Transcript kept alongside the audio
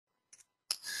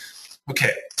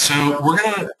Okay, so we're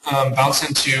going to bounce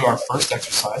into our first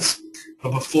exercise.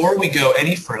 But before we go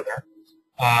any further,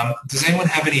 does anyone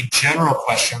have any general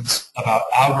questions about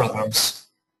algorithms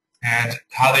and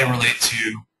how they relate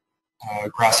to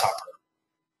Grasshopper?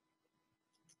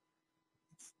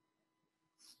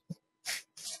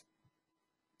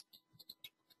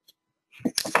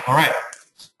 All right.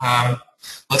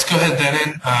 Let's go ahead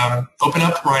then and open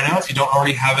up Rhino if you don't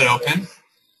already have it open.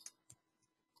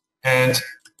 And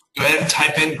go ahead and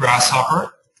type in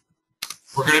Grasshopper.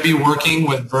 We're going to be working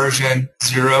with version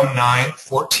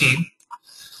 0914.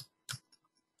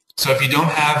 So if you don't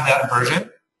have that version,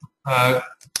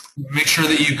 make sure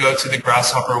that you go to the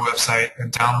Grasshopper website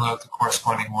and download the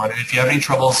corresponding one. And if you have any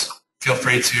troubles, feel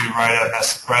free to write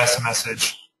us a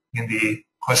message in the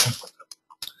questions window.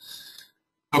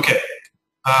 Okay,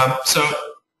 so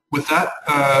with that,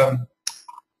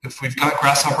 if we've got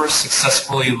Grasshopper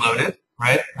successfully loaded,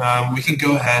 right, we can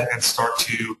go ahead and start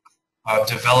to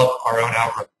develop our own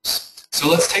algorithms. So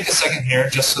let's take a second here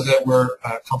just so that we're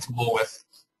comfortable with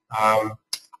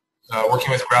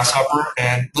working with Grasshopper,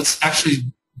 and let's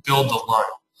actually build the line,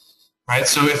 right?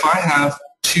 So if I have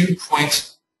 2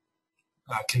 point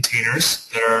containers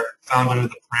that are found under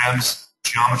the params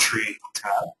geometry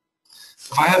tab,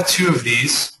 if I have 2 of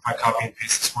these, if I copy and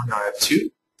paste this one, now I have 2.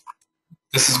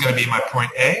 This is going to be my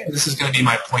point A, and this is going to be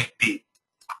my point B.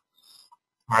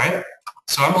 All right?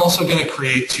 So I'm also going to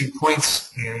create 2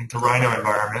 points in the Rhino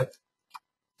environment.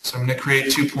 So I'm going to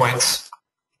create 2 points.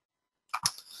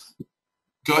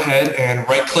 Go ahead and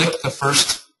right-click the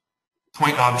first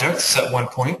point object, set 1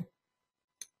 point,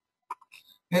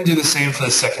 and do the same for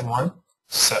the second one,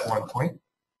 set 1 point.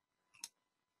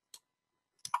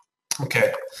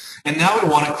 Okay, and now we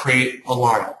want to create a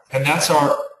line, and that's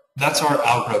our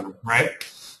algorithm, right?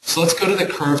 So let's go to the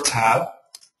Curve tab,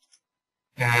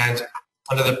 and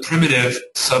under the Primitive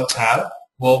sub-tab,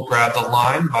 we'll grab the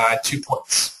line by 2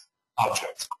 points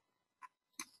object.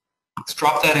 Let's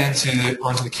drop that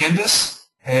onto the canvas,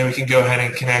 and we can go ahead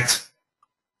and connect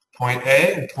point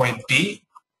A and point B,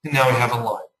 and now we have a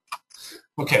line.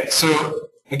 Okay, so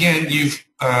again, you've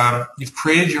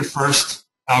created your first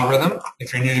algorithm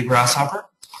if you're new to Grasshopper.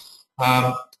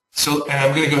 And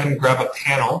I'm going to go ahead and grab a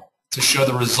panel to show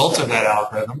the result of that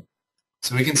algorithm.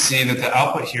 So we can see that the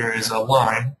output here is a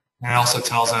line, and it also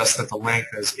tells us that the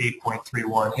length is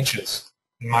 8.31 inches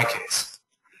in my case.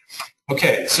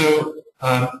 Okay, so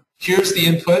here's the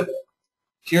input.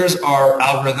 Here's our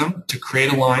algorithm to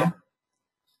create a line.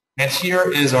 And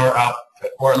here is our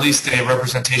output, or at least a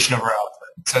representation of our output.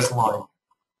 It says line.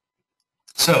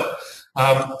 So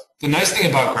the nice thing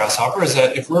about Grasshopper is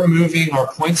that if we're moving our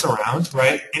points around,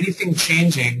 right, anything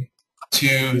changing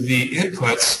to the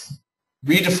inputs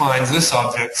redefines this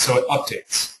object so it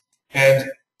updates.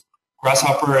 And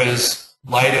Grasshopper is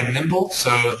light and nimble,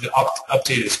 so the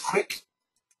update is quick,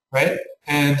 right?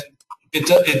 And it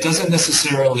doesn't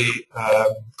necessarily,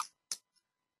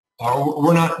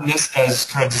 we're not as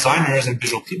kind of designers and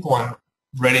visual people and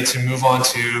ready to move on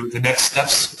to the next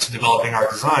steps to developing our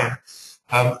design.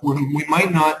 We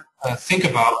might not think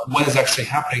about what is actually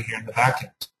happening here in the back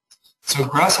end. So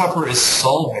Grasshopper is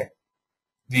solving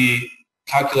the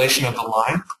calculation of the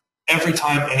line every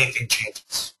time anything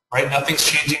changes, right? Nothing's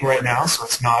changing right now, so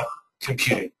it's not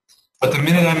computing. But the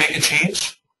minute I make a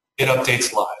change, it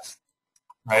updates live,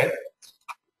 right?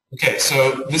 Okay,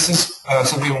 so this is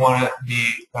something we want to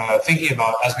be thinking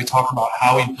about as we talk about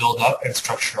how we build up and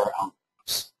structure our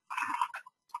algorithms.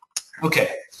 Okay.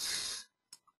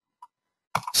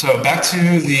 So back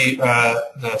to the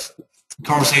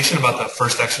conversation about the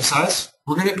first exercise.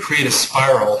 We're going to create a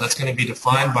spiral that's going to be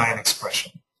defined by an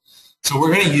expression. So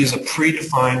we're going to use a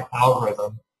predefined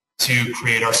algorithm to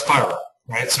create our spiral,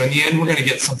 right? So in the end, we're going to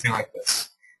get something like this.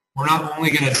 We're not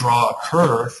only going to draw a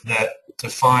curve that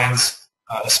defines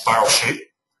a spiral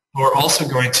shape, but we're also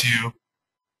going to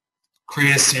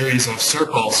create a series of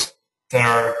circles that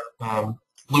are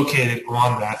located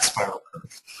on that spiral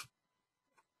curve.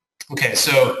 Okay,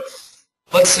 so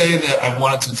let's say that I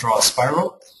wanted to draw a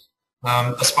spiral.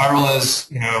 A spiral is,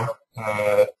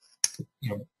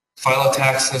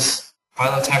 phylotaxis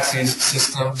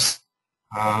systems,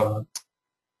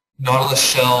 nautilus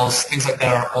shells, things like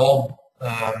that are all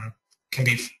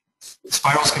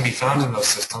spirals can be found in those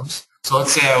systems. So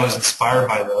let's say I was inspired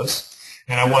by those,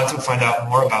 and I wanted to find out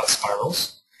more about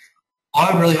spirals. All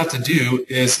I really have to do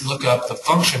is look up the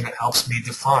function that helps me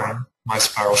define my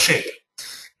spiral shape.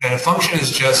 And a function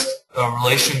is just a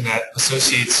relation that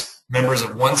associates members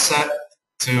of one set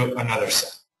to another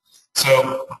set.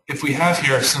 So if we have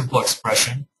here a simple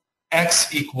expression,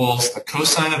 x equals the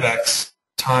cosine of x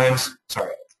times,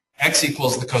 x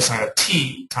equals the cosine of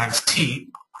t times t,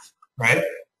 right?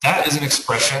 That is an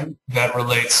expression that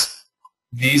relates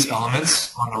these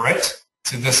elements on the right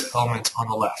to this element on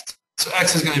the left. So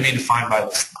x is going to be defined by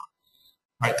this,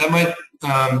 right? That might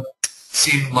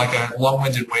seem like a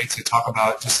long-winded way to talk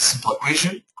about just a simple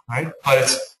equation, right? But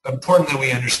it's important that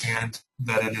we understand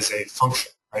that it is a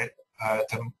function, right, at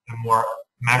the more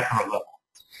macro level.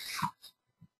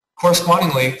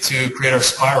 Correspondingly, to create our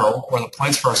spiral, or the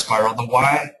points for our spiral, the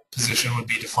y position would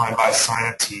be defined by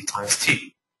sine of t times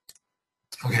t.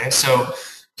 Okay, so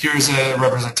here's a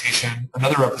representation,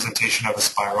 another representation of a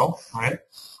spiral, right?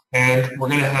 And we're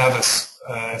going to have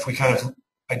a, if we kind of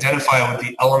identify what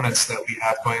the elements that we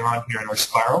have going on here in our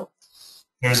spiral,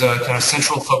 there's a kind of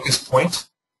central focus point,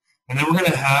 and then we're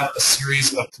going to have a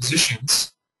series of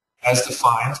positions as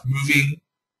defined, moving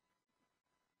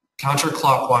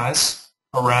counterclockwise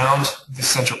around the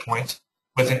center point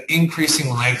with an increasing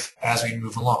length as we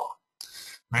move along.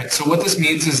 Right? So what this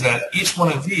means is that each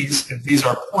one of these, if these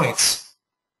are points,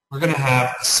 we're going to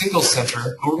have a single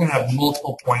center, but we're going to have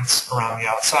multiple points around the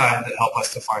outside that help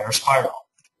us define our spiral.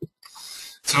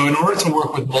 So in order to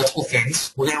work with multiple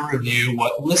things, we're going to review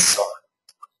what lists are.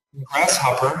 In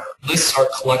Grasshopper, lists are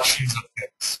collections of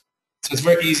things. So it's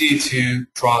very easy to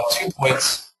draw 2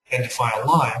 points and define a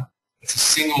line. It's a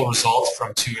single result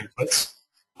from 2 inputs.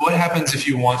 What happens if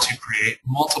you want to create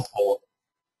multiple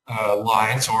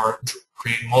lines or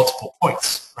create multiple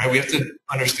points, right? We have to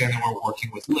understand that we're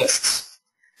working with lists.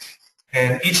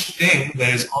 And each thing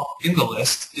that is in the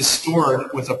list is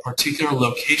stored with a particular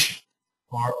location,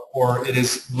 or it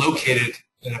is located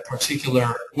in a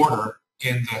particular order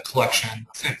in the collection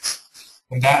of things.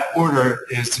 And that order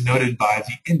is denoted by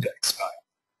the index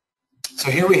value.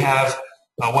 So here we have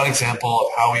one example of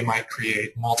how we might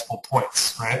create multiple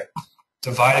points, right?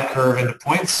 Divide a curve into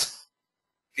points.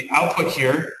 The output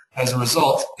here, as a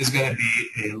result, is going to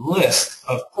be a list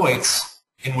of points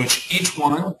in which each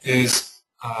one is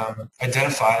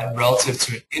identified relative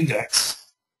to an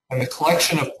index, and the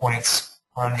collection of points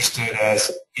are understood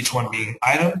as each one being an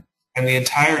item, and the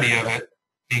entirety of it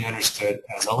being understood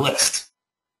as a list.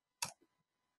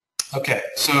 Okay,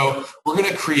 so we're going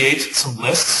to create some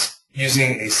lists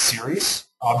using a series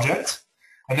object,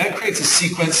 and that creates a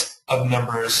sequence of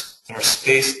numbers that are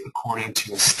spaced according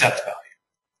to a step value.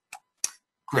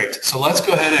 Great, so let's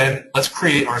go ahead and let's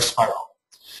create our spiral.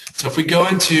 So if we go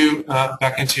into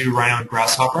back into Rhino and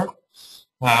Grasshopper,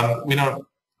 we don't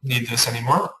need this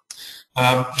anymore.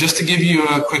 Just to give you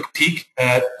a quick peek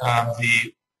at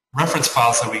the reference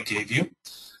files that we gave you,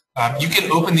 you can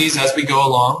open these as we go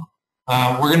along.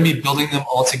 We're going to be building them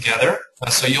all together,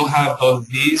 so you'll have both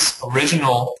these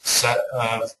original set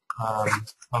of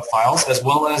files as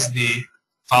well as the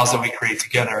files that we create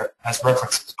together as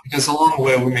references, because along the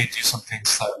way we may do some things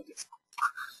slightly different.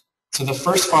 So the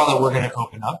first file that we're going to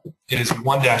open up is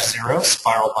 1-0,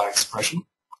 spiral by expression.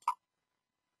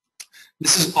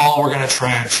 This is all we're going to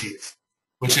try and achieve,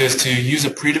 which is to use a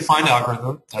predefined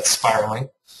algorithm that's spiraling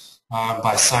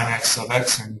by sine x of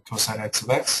x and cosine x of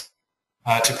x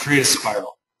to create a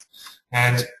spiral.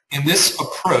 And in this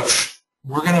approach,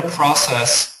 we're going to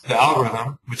process the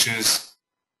algorithm, which is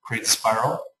create the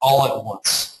spiral, all at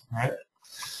once. Right?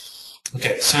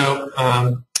 Okay, so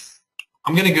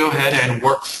I'm going to go ahead and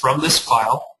work from this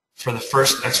file for the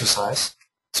first exercise.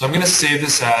 So I'm going to save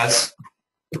this as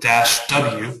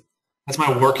 -w. That's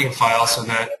my working file, so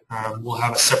that we'll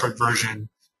have a separate version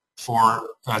for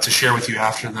to share with you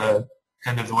after the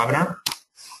end of the webinar.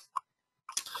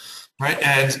 Right,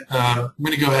 and I'm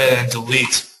going to go ahead and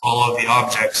delete all of the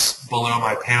objects below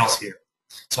my panels here.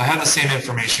 So I have the same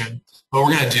information, but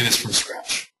we're going to do this from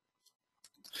scratch.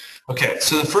 Okay,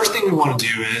 so the first thing we want to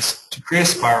do is, to create a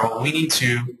spiral, we need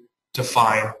to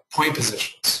define point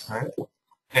positions, right?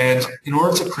 And in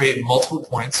order to create multiple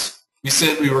points, we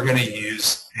said we were going to use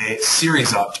a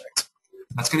series object.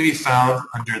 That's going to be found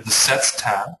under the Sets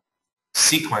tab,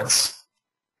 Sequence,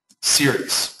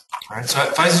 Series. All right, so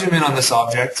if I zoom in on this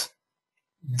object,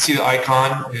 you can see the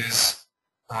icon is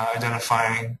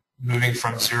identifying moving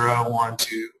from 0, 1,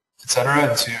 2, etc.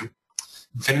 into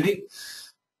infinity.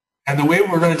 And the way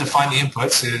we're going to define the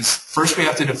inputs is, first we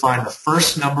have to define the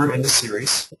first number in the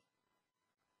series,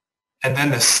 and then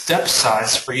the step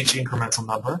size for each incremental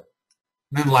number,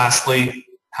 and then lastly,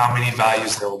 how many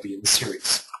values there will be in the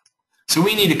series. So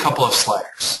we need a couple of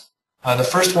sliders. The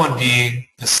first one being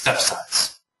the step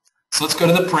size. So let's go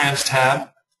to the Params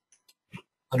tab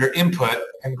under Input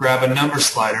and grab a number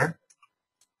slider.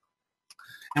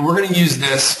 And we're going to use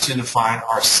this to define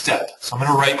our step. So I'm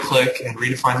going to right-click and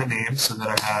redefine the name so that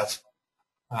I have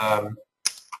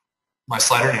my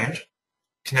slider named.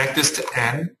 Connect this to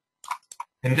N,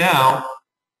 And now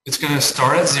it's going to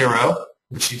start at 0,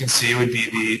 which you can see would be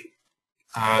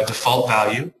the default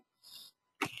value.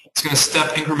 It's going to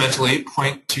step incrementally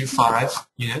 0.25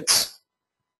 units.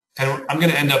 And I'm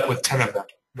going to end up with 10 of them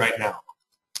right now.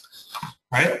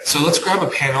 Right? So let's grab a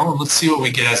panel and let's see what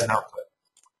we get as an output.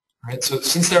 Right? So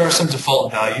since there are some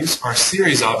default values, our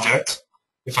series object,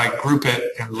 if I group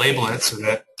it and label it so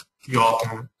that you all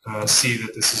can see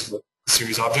that this is the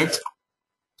series object,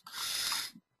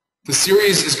 the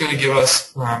series is going to give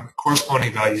us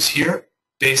corresponding values here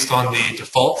based on the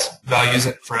default values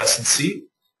for S and C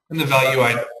and the value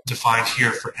I defined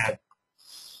here for N.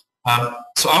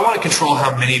 So I want to control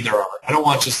how many there are. I don't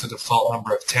want just the default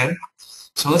number of 10.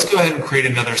 So let's go ahead and create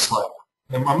another slide.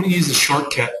 I'm going to use the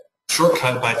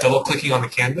shortcut by double-clicking on the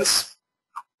canvas.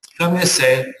 And I'm going to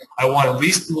say I want at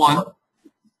least one.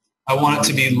 I want it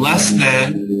to be less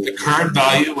than the current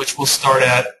value, which will start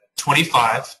at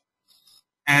 25.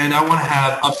 And I want to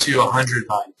have up to 100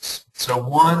 values. So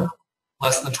 1,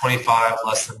 less than 25,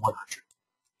 less than 100.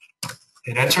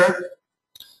 Hit enter.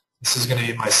 This is going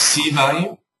to be my C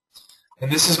value.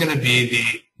 And this is going to be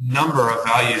the number of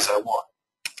values I want.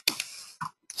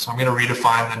 So I'm going to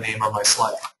redefine the name of my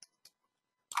slide.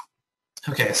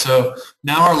 Okay, so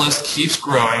now our list keeps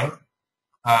growing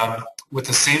with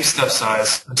the same step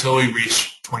size until we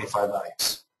reach 25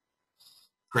 values.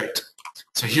 Great.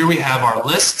 So here we have our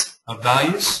list of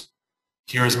values.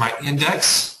 Here is my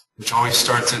index, which always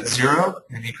starts at 0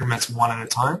 and increments 1 at a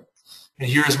time. And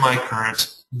here is my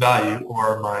current value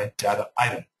or my data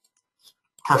item.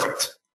 Perfect.